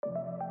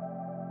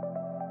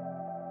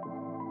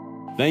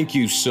Thank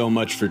you so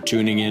much for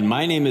tuning in.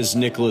 My name is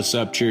Nicholas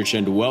Upchurch,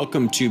 and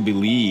welcome to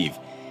Believe.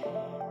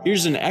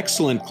 Here's an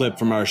excellent clip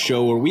from our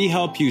show where we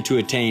help you to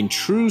attain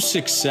true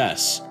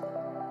success.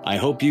 I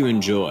hope you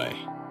enjoy.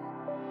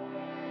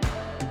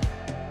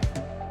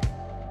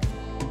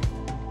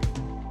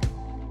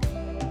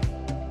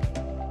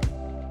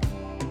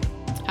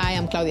 Hi,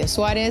 I'm Claudia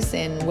Suarez,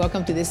 and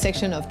welcome to this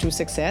section of True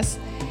Success.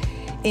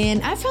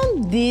 And I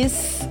found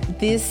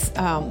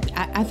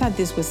I thought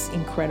this was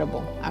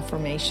incredible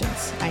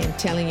affirmations. I am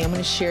telling you, I'm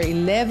going to share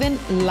 11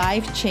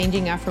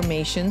 life-changing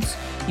affirmations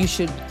you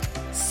should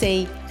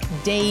say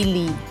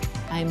daily.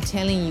 I'm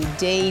telling you,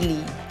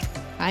 daily.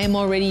 I am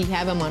already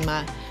have them on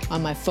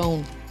my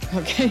phone.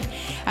 Okay,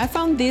 I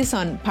found this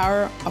on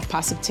Power of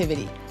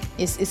Positivity.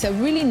 It's a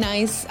really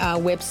nice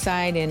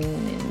website, and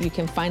you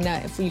can find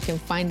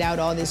out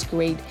all this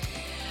great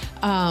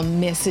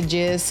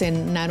messages,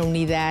 and not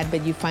only that,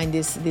 but you find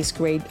this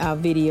great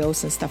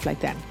videos and stuff like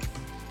that.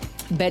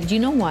 But you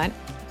know what?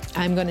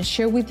 I'm going to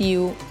share with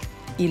you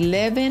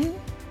 11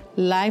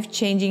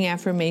 life-changing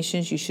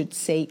affirmations you should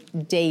say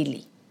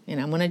daily.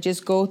 And I'm going to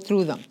just go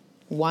through them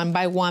one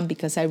by one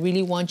because I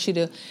really want you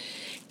to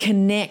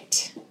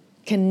connect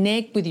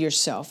with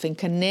yourself and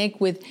connect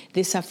with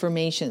these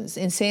affirmations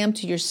and say them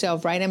to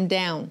yourself. Write them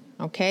down,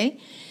 okay?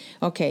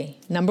 Okay,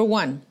 number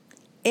 1.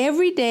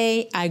 Every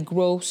day I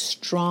grow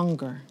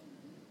stronger.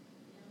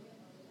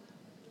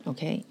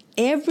 Okay?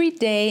 Every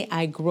day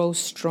I grow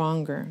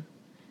stronger.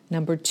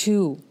 Number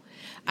 2,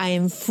 I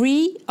am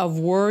free of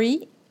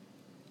worry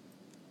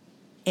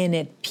and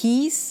at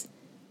peace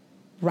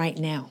right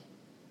now.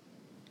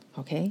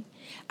 Okay?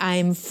 I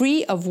am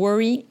free of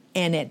worry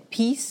and at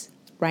peace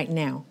right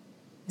now.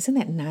 Isn't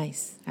that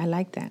nice? I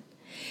like that.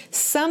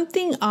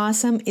 Something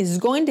awesome is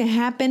going to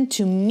happen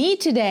to me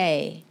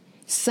today.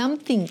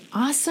 Something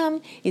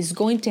awesome is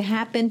going to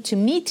happen to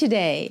me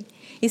today.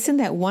 Isn't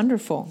that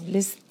wonderful?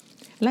 I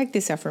like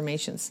these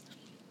affirmations.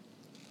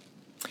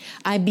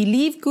 I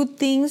believe good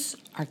things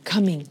are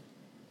coming.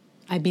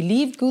 I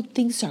believe good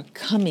things are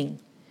coming.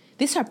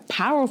 These are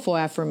powerful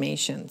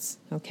affirmations,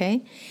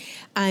 okay?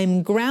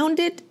 I'm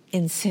grounded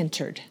and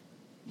centered.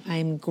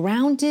 I'm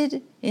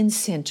grounded and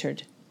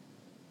centered.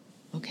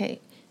 Okay?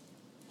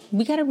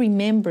 We got to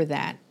remember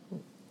that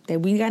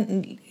we got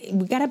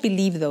to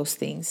believe those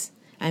things.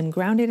 I'm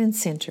grounded and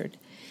centered.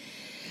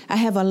 I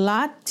have a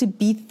lot to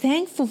be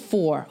thankful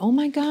for. Oh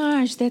my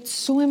gosh, that's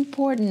so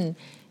important.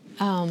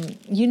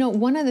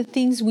 One of the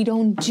things we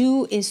don't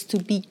do is to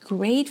be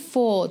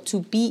grateful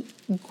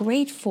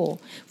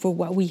for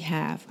what we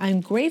have.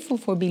 I'm grateful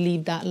for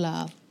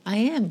Believe.Love. I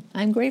am.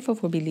 I'm grateful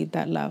for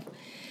Believe.Love.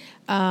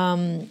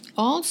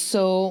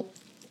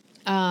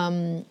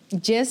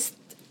 Just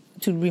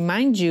to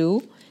remind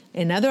you,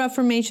 another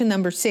affirmation,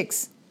 number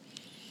 6.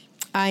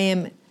 I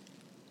am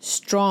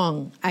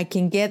strong. I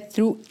can get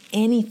through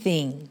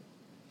anything.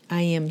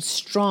 I am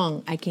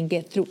strong. I can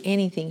get through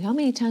anything. How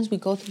many times we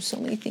go through so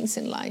many things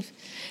in life?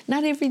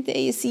 Not every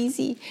day is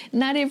easy.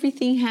 Not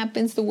everything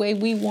happens the way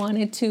we want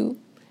it to.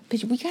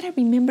 But we got to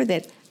remember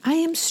that I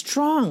am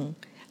strong.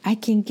 I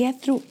can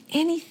get through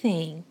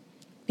anything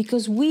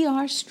because we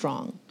are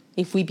strong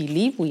if we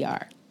believe we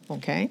are.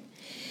 Okay?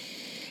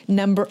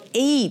 Number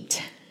 8,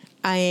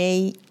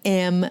 it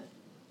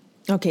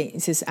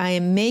says, I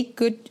make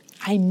good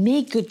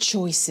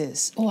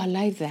choices. Oh, I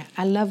like that.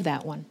 I love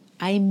that one.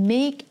 I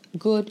make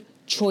good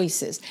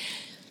choices.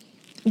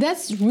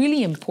 That's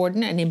really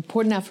important, an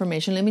important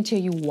affirmation. Let me tell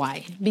you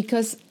why.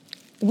 Because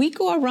we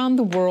go around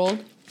the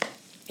world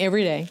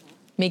every day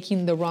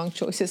making the wrong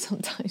choices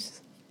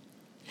sometimes.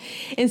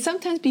 And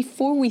sometimes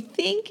before we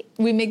think,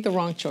 we make the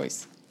wrong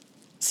choice.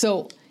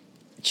 So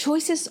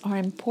choices are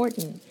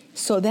important.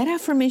 So that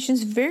affirmation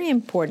is very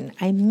important.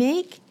 I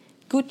make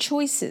good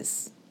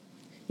choices.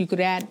 You could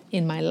add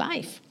in my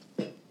life,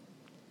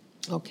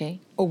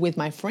 okay? Or with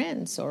my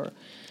friends or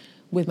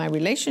with my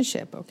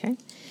relationship, okay?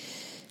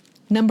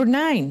 Number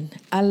 9,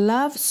 I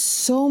love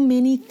so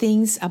many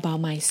things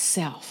about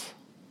myself.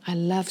 I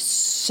love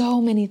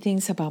so many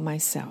things about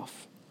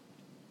myself.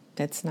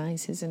 That's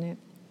nice, isn't it?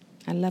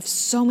 I love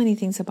so many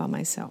things about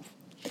myself.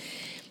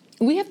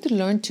 We have to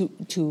learn to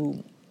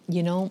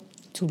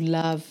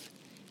love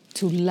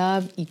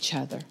each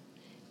other,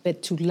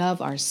 but to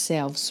love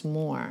ourselves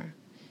more.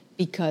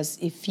 Because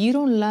if you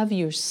don't love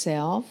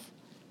yourself,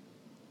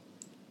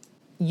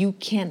 you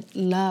can't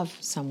love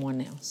someone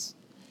else.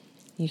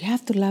 You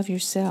have to love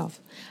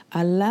yourself.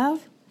 I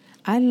love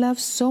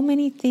so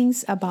many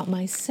things about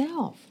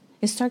myself.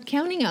 And start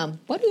counting them.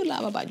 What do you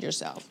love about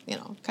yourself?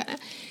 Kind of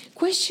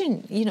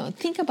question,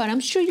 think about it. I'm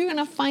sure you're going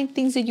to find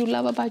things that you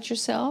love about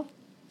yourself.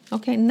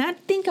 Okay, not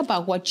think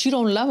about what you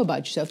don't love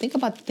about yourself. Think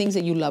about the things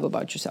that you love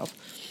about yourself.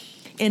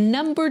 And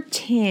number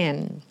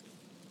 10,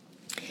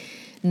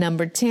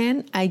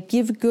 I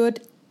give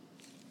good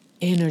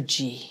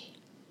energy.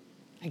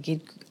 I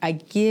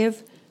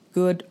give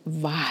good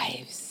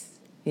vibes,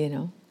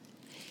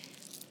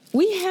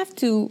 We have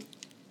to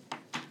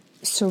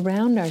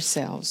surround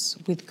ourselves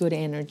with good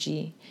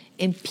energy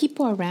and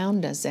people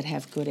around us that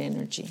have good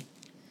energy.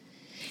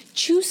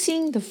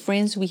 choosing the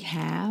friends we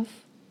have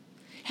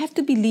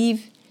to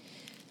believe,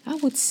 I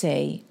would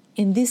say,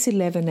 in these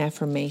 11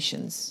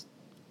 affirmations.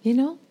 You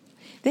know,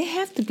 they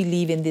have to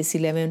believe in these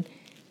 11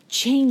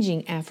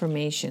 changing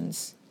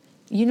affirmations.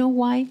 You know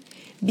why?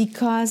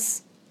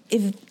 Because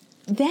if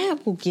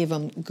that will give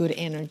them good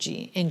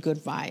energy and good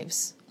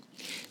vibes.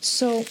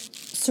 So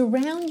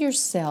surround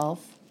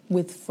yourself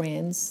with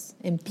friends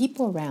and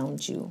people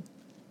around you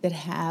that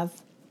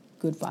have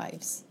good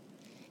vibes.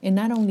 And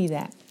not only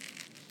that,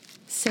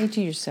 say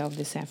to yourself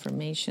these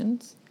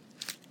affirmations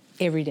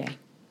every day.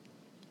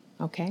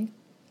 Okay?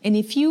 And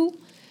if you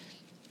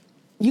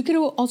could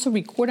also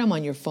record them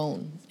on your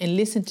phone and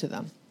listen to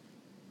them.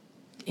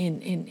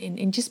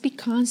 And just be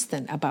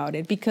constant about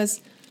it,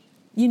 because,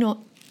 you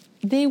know,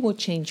 they will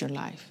change your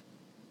life.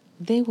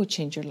 They will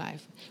change your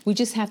life. We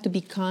just have to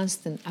be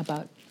constant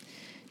about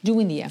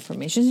doing the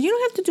affirmations. You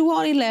don't have to do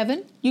all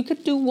 11. You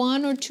could do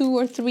 1 or 2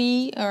 or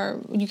 3,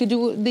 or you could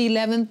do the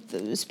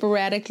 11th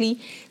sporadically.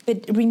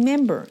 But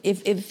remember,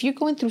 if you're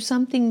going through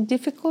something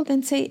difficult,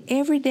 then say,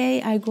 every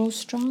day I grow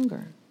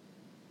stronger.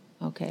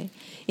 Okay?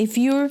 If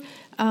you're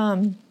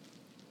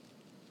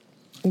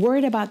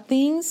worried about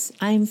things,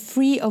 I'm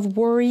free of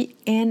worry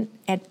and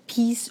at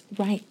peace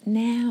right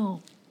now.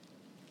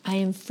 I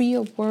am free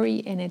of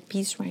worry and at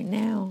peace right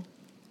now.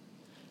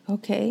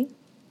 Okay?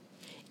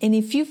 And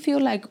if you feel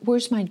like,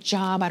 where's my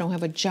job? I don't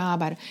have a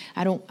job.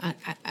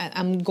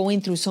 I'm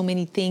going through so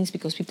many things,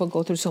 because people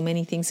go through so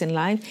many things in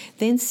life.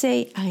 Then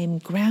say, I am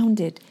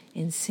grounded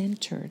and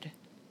centered.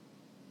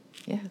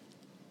 Yeah.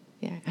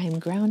 I am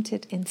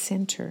grounded and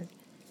centered.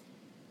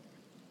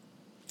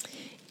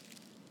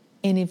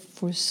 And if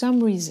for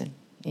some reason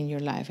in your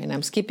life, and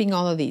I'm skipping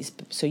all of these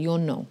so you'll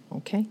know,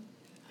 okay,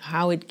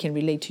 how it can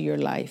relate to your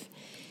life.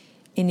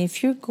 And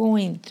if you're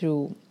going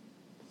through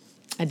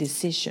a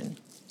decision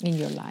in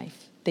your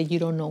life that you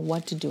don't know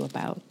what to do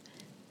about,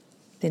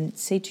 then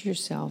say to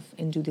yourself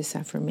and do this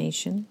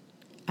affirmation,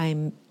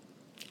 I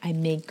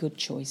make good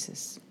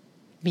choices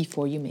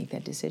before you make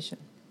that decision.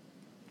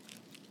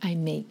 I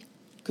make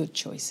good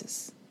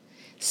choices.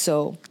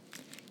 So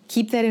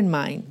keep that in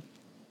mind,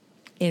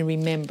 and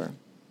remember,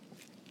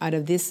 out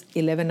of these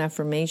 11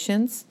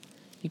 affirmations,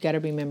 you got to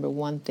remember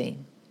one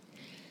thing.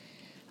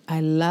 I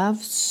love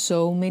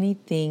so many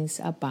things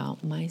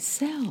about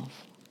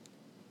myself.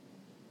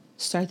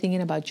 Start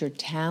thinking about your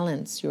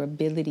talents, your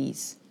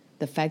abilities,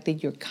 the fact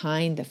that you're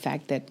kind, the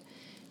fact that,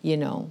 you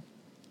know,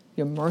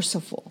 you're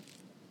merciful,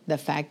 the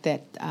fact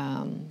that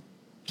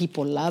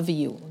people love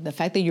you, the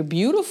fact that you're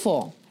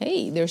beautiful.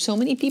 Hey, there's so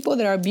many people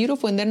that are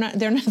beautiful and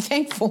they're not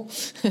thankful.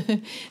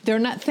 They're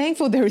not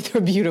thankful they're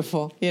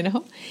beautiful, you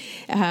know?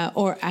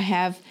 Or I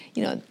have,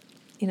 you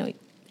know,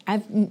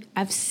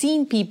 I've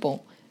seen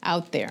people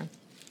out there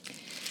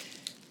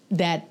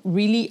that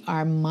really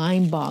are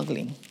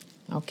mind-boggling,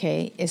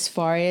 okay, as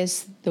far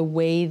as the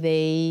way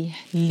they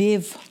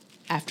live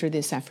after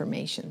these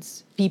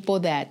affirmations. People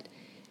that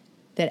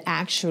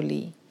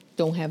actually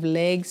don't have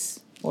legs,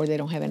 or they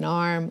don't have an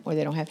arm, or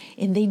they don't have,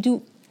 and they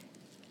do,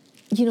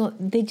 you know,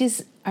 they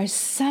just are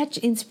such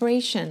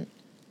inspiration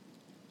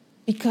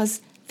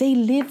because they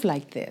live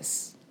like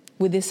this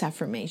with this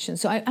affirmation.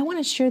 So I want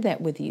to share that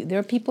with you. There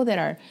are people that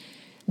are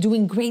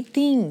doing great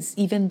things,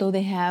 even though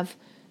they have,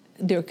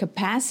 their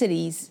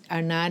capacities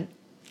are not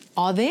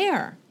all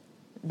there.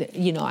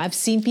 You know, I've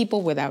seen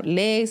people without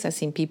legs. I've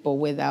seen people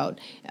without,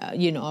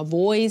 a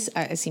voice.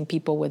 I've seen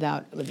people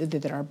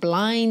that are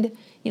blind.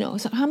 You know,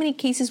 so how many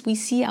cases we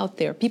see out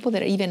there? People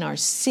that even are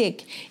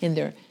sick and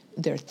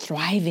they're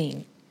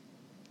thriving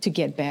to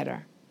get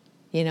better.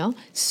 You know,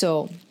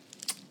 so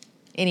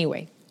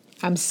anyway,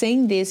 I'm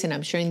saying this and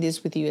I'm sharing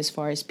this with you as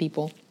far as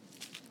people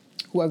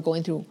who are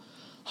going through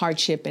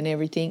hardship and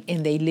everything,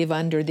 and they live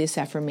under this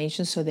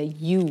affirmation, so that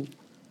you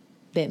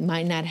that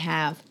might not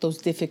have those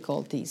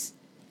difficulties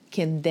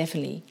can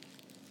definitely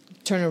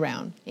turn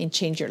around and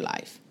change your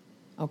life,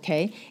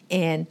 okay?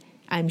 And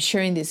I'm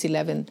sharing these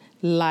 11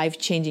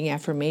 life-changing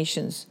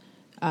affirmations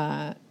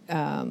that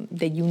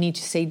you need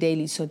to say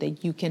daily, so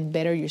that you can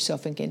better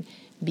yourself and can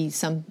be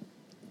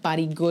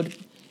somebody good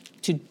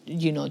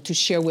to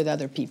share with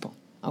other people,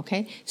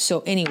 okay?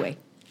 So anyway,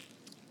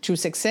 true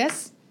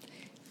success.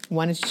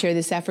 Wanted to share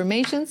these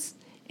affirmations,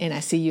 and I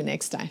see you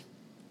next time.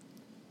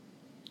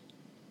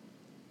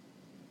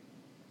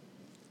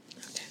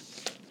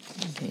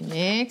 Okay,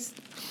 next.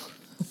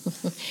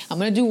 I'm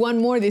going to do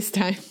one more this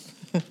time.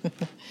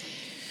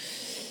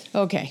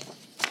 Okay.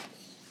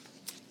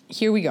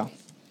 Here we go.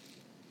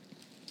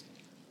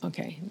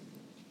 Okay.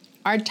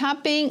 Our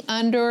topping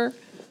under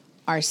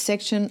our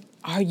section,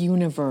 Our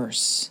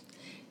Universe,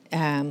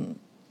 on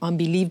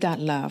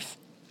Believe.love.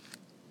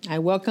 I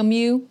welcome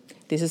you.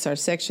 This is our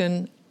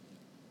section,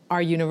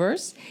 Our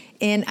Universe.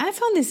 And I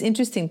found this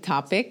interesting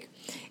topic,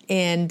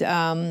 and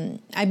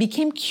I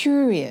became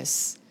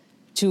curious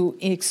to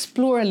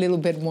explore a little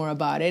bit more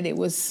about it. It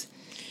was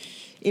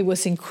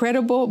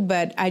incredible,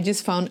 but I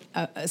just found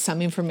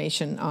some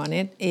information on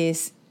it.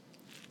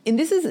 And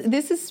this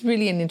is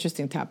really an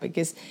interesting topic.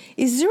 Is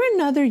there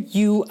another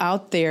you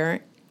out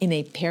there in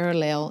a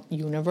parallel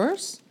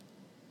universe?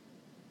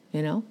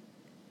 you know?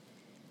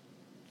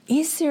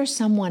 Is there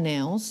someone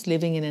else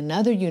living in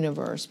another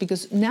universe?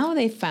 Because now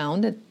they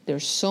found that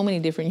there's so many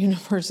different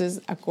universes,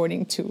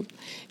 according to,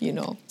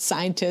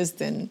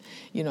 scientists and,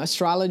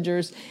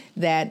 astrologers,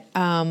 that,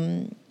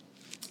 there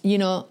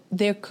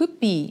could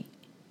be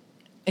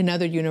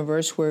another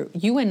universe where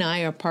you and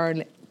I are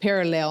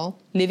parallel,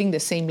 living the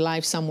same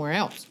life somewhere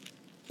else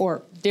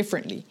or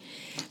differently.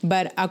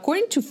 But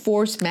according to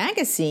Forbes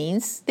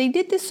magazines, they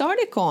did this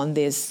article on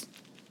this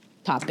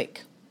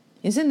topic.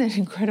 Isn't that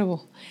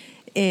incredible?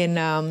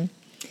 And,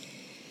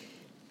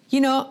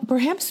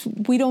 perhaps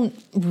we don't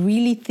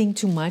really think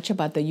too much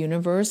about the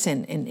universe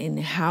and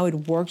how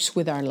it works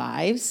with our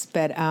lives,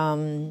 but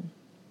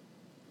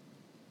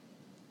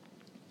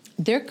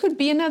there could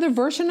be another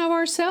version of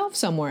ourselves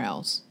somewhere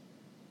else.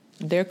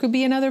 There could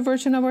be another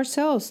version of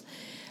ourselves.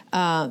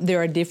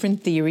 There are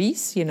different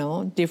theories,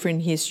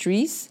 different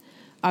histories,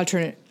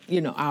 alternate,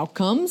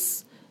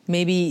 outcomes.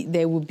 Maybe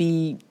they will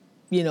be,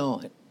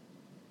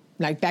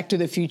 like Back to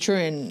the Future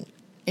and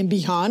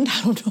beyond.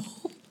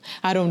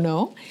 I don't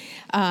know.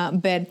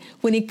 But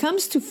when it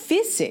comes to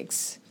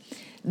physics,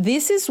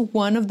 this is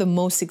one of the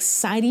most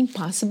exciting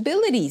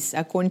possibilities,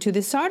 according to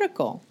this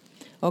article.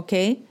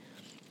 Okay?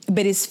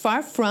 But it's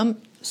far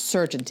from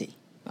certainty.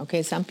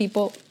 Okay? Some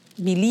people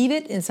believe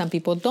it and some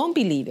people don't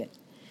believe it.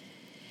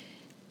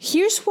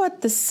 Here's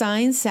what the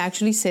science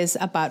actually says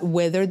about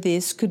whether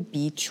this could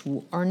be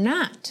true or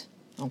not.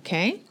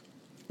 Okay?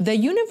 The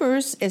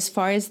universe, as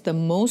far as the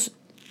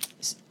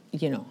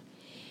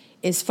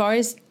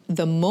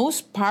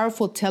most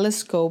powerful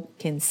telescope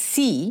can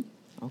see,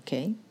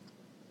 okay,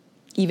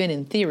 even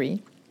in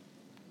theory,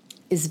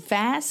 is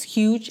vast,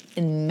 huge,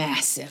 and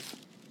massive.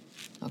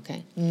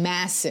 Okay,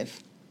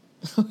 massive.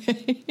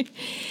 Okay,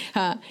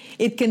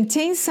 it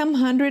contains some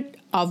hundred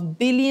of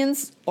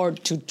billions or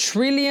to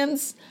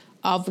trillions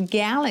of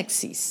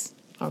galaxies.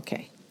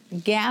 Okay,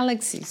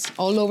 galaxies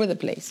all over the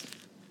place.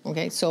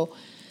 Okay, so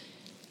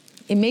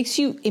it makes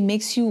you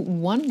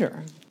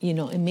wonder.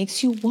 It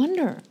makes you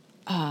wonder.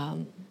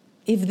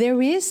 If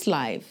there is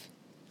life,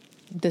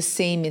 the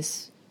same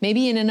as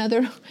maybe in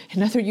another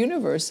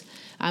universe,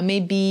 I may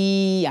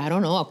be, I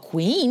don't know, a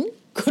queen,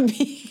 could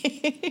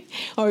be,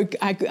 or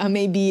I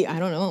may be, I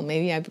don't know,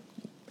 maybe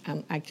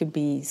I could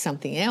be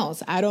something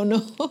else. I don't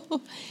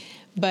know,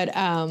 but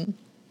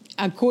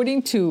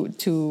according to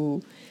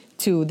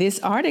this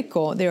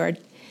article, there are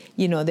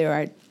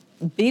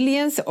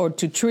billions or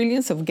to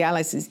trillions of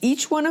galaxies.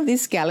 Each one of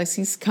these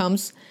galaxies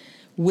comes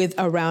with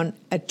around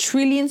 1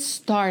 trillion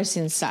stars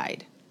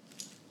inside.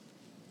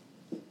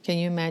 Can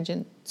you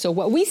imagine? So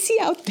what we see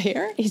out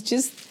there is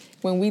just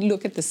when we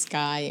look at the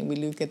sky and we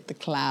look at the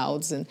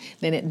clouds and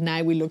then at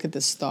night we look at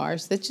the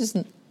stars, that's just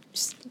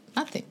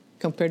nothing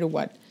compared to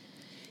what,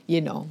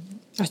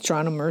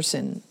 astronomers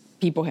and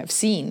people have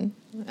seen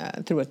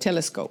through a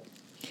telescope.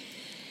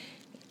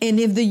 And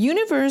if the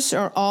universe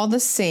are all the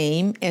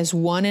same as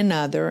one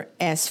another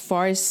as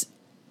far as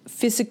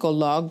physical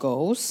law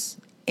goes,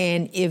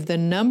 and if the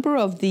number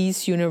of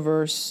these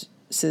universes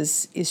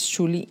is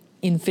truly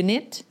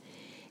infinite,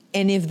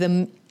 and if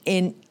the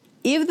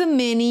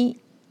many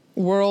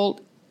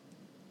world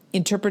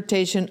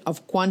interpretation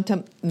of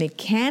quantum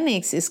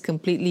mechanics is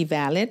completely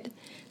valid,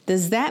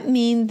 does that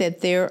mean that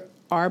there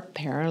are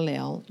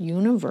parallel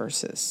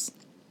universes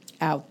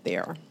out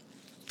there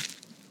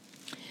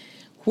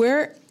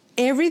where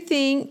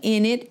everything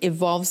in it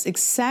evolves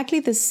exactly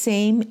the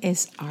same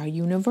as our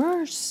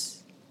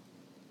universe?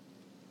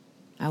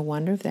 I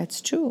wonder if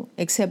that's true,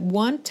 except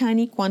one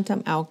tiny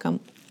quantum outcome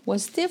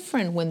was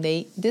different when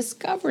they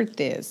discovered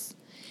this.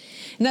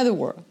 In other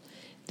words,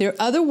 there are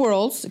other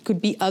worlds, it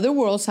could be other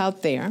worlds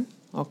out there,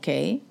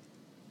 okay?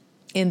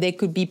 And they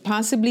could be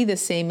possibly the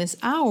same as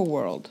our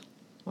world,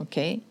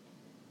 okay?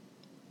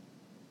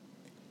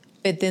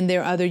 But then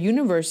there are other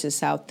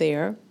universes out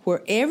there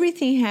where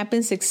everything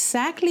happens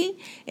exactly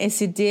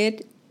as it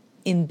did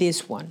in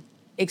this one,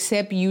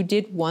 except you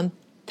did one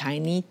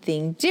tiny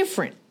thing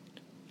different,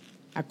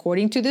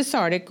 according to this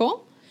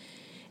article,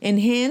 and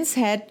hence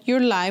had your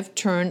life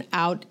turn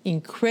out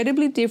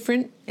incredibly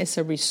different as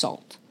a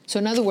result. So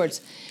in other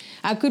words,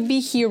 I could be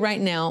here right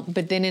now,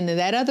 but then in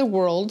that other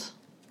world,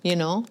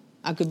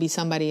 I could be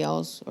somebody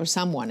else or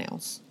someone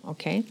else,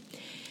 okay?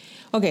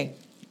 Okay,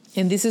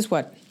 and this is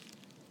what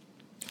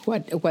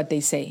they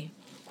say.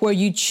 Where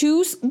you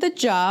choose the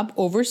job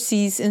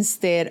overseas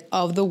instead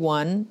of the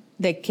one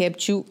that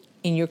kept you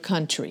in your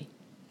country,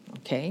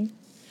 okay?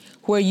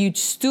 Where you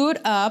stood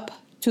up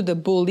to the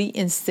bully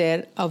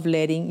instead of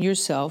letting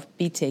yourself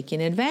be taken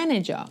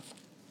advantage of.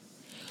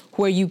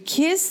 Where you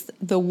kissed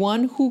the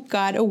one who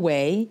got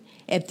away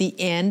at the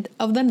end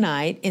of the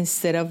night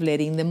instead of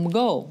letting them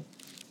go.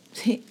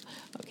 Okay,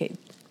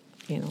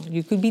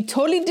 you could be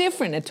totally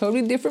different, a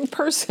totally different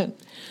person,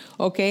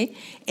 okay?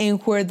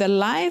 And where the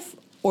life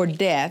or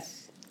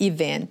death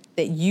event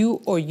that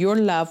you or your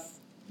loved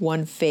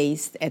one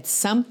faced at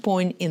some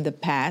point in the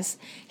past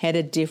had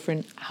a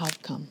different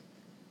outcome.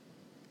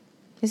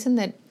 Isn't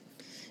that,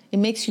 it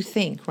makes you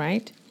think,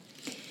 right?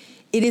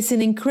 It is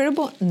an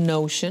incredible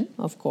notion,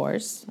 of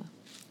course.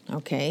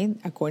 okay,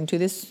 according to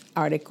this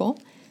article,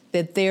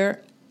 that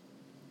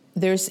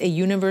there's a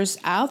universe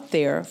out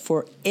there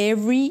for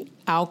every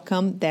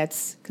outcome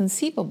that's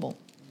conceivable.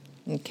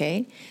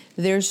 Okay,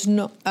 there's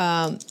no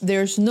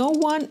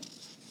one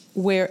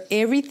where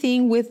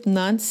everything with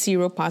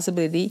non-zero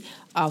possibility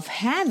of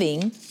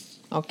having,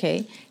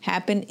 okay,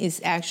 happen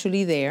is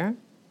actually there,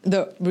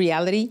 the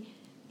reality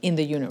in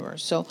the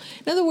universe. So,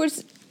 in other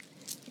words,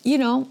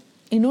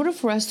 in order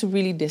for us to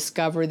really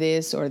discover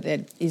this, or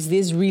that is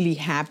this really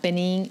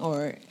happening,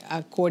 or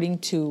according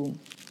to,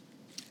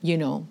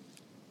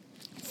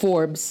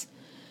 Forbes,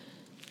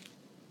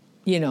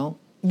 we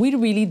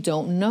really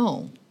don't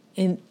know.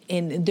 And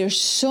there's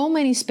so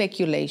many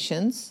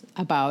speculations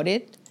about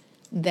it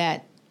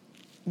that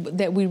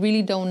we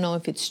really don't know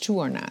if it's true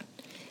or not.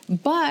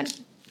 But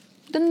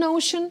the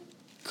notion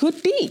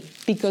could be,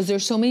 because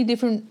there's so many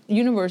different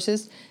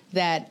universes,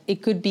 that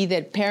it could be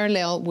that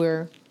parallel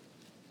we're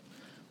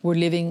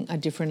living a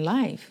different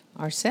life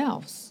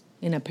ourselves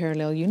in a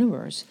parallel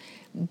universe.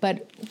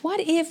 But what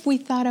if we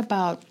thought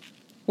about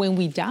when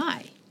we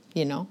die,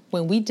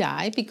 when we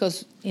die,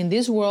 because in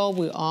this world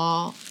we're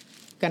all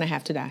gonna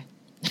have to die.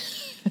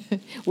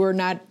 We're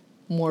not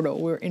mortal,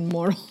 we're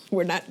immortal.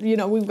 We're not, we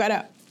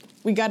gotta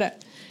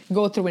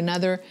go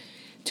through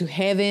to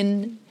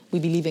heaven. We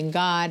believe in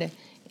God.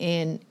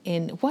 And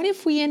what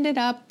if we ended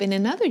up in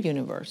another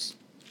universe,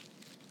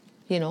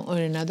 or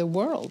in another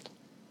world,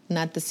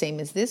 not the same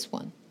as this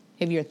one?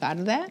 Have you ever thought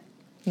of that?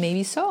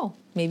 Maybe so,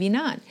 maybe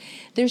not.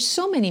 There's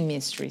so many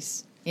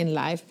mysteries in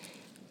life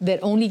that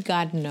only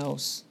God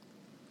knows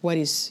what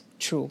is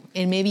true.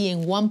 And maybe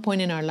in one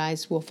point in our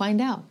lives, we'll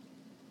find out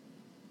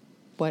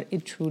what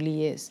it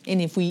truly is.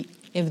 And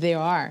if there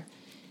are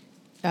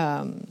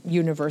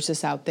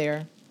universes out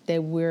there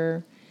that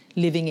we're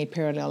living a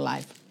parallel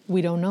life,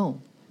 we don't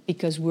know,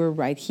 because we're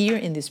right here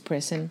in this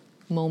present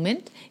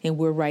moment, and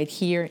we're right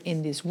here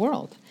in this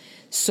world.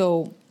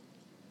 So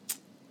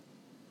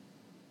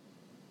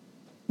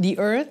the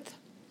earth,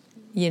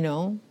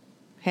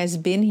 has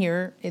been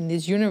here in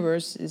this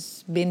universe,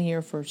 has been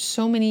here for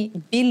so many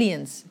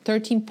billions,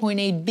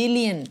 13.8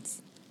 billion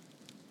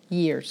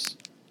years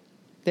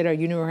that our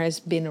universe has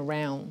been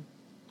around,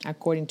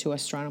 according to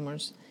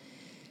astronomers.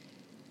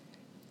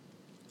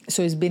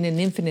 So it's been an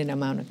infinite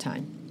amount of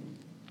time.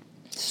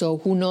 So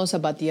who knows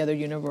about the other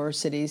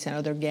universities and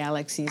other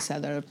galaxies,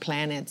 other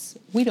planets?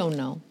 We don't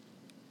know.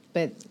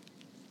 But,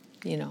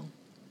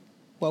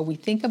 what we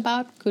think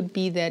about could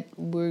be that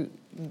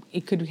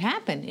it could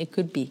happen. It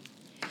could be.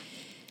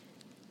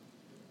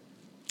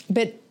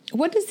 But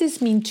what does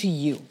this mean to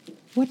you?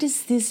 What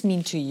does this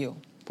mean to you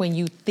when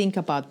you think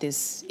about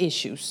these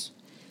issues?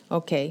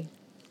 Okay.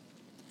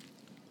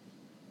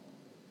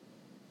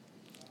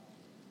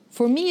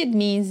 For me, it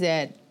means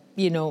that,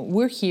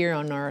 we're here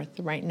on Earth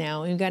right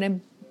now, and we got to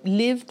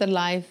live the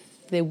life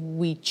that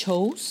we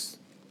chose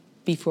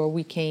before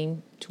we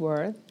came to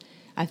Earth.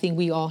 I think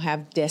we all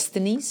have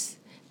destinies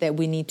that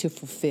we need to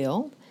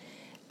fulfill.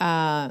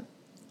 And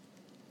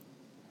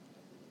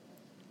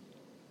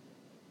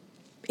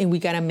we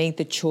got to make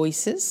the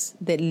choices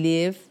that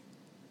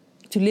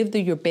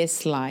your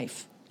best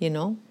life,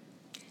 to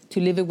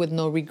live it with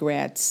no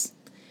regrets.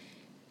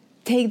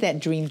 Take that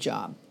dream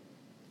job,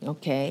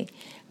 okay?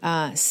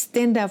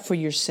 Stand up for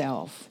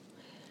yourself.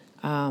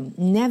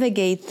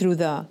 Navigate through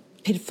the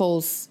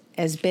pitfalls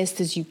as best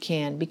as you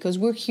can, because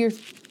we're here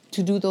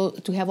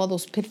to have all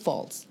those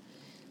pitfalls,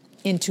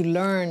 and to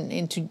learn,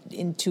 and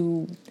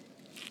to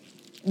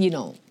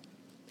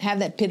have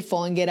that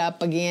pitfall and get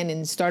up again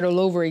and start all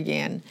over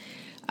again.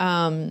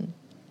 And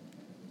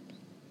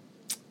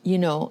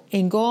go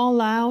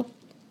all out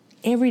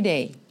every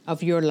day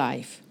of your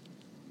life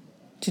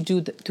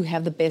to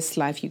have the best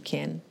life you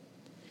can.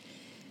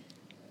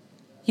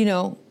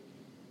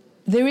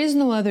 There is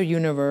no other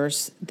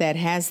universe that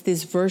has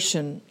this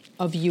version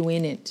of you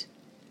in it.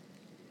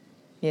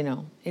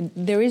 And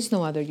there is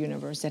no other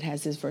universe that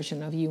has this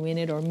version of you in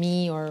it, or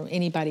me, or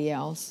anybody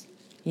else,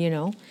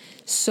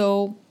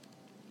 So,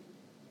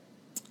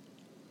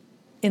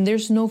 and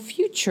there's no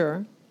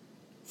future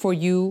for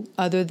you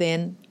other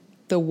than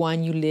the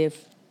one you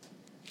live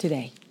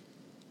today,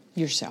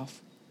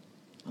 yourself,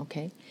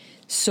 okay?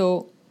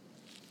 So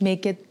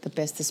make it the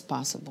best as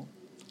possible.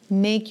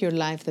 Make your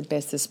life the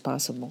best as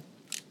possible.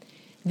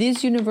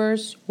 This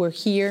universe, we're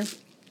here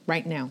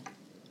right now.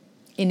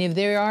 And if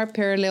there are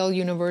parallel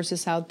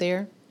universes out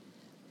there,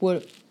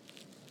 we'll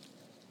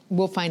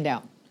find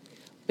out.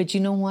 But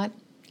you know what?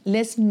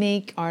 Let's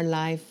make our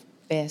life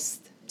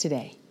best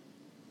today,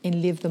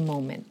 and live the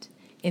moment,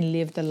 and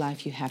live the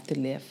life you have to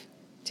live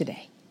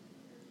today,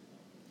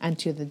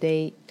 until the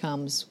day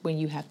comes when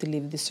you have to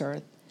leave this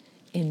earth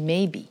and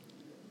maybe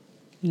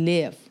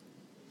live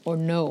or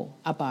know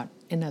about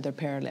another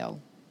parallel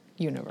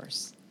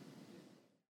universe.